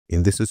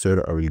In this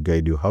tutorial, I will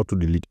guide you how to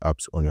delete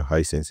apps on your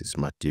Hisense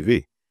Smart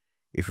TV.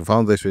 If you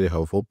found this video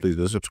helpful, please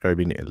do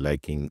subscribing and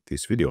liking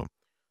this video.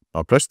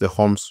 Now press the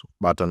home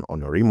button on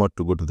your remote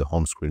to go to the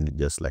home screen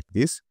just like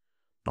this.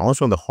 Now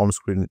once on the home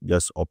screen,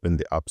 just open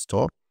the App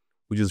Store,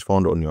 which is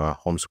found on your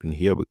home screen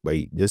here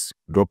by just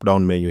drop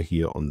down menu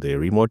here on the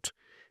remote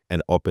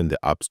and open the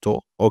App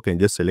Store. Or can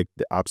just select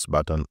the apps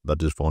button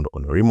that is found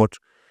on your remote,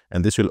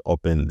 and this will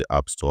open the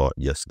App Store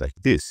just like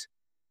this.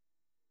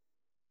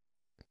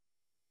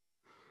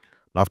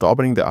 After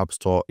opening the App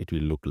Store, it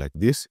will look like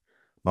this.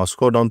 Now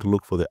scroll down to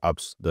look for the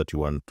apps that you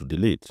want to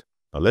delete.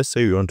 Now let's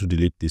say you want to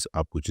delete this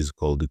app, which is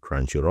called the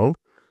Crunchyroll.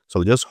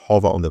 So just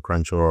hover on the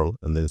Crunchyroll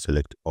and then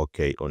select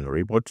OK on your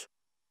remote.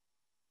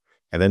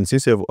 And then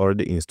since you've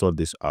already installed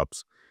these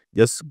apps,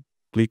 just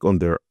click on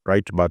the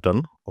right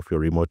button of your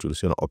remote to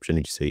see an option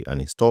which say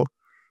Uninstall.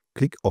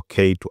 Click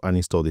OK to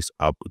uninstall this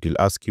app. It will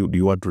ask you, do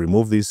you want to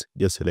remove this?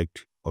 Just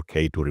select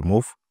OK to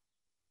remove.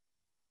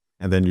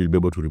 And then you'll be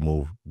able to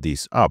remove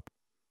this app.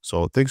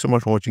 So thanks so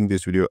much for watching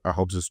this video. I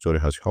hope this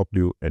tutorial has helped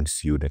you, and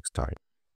see you next time.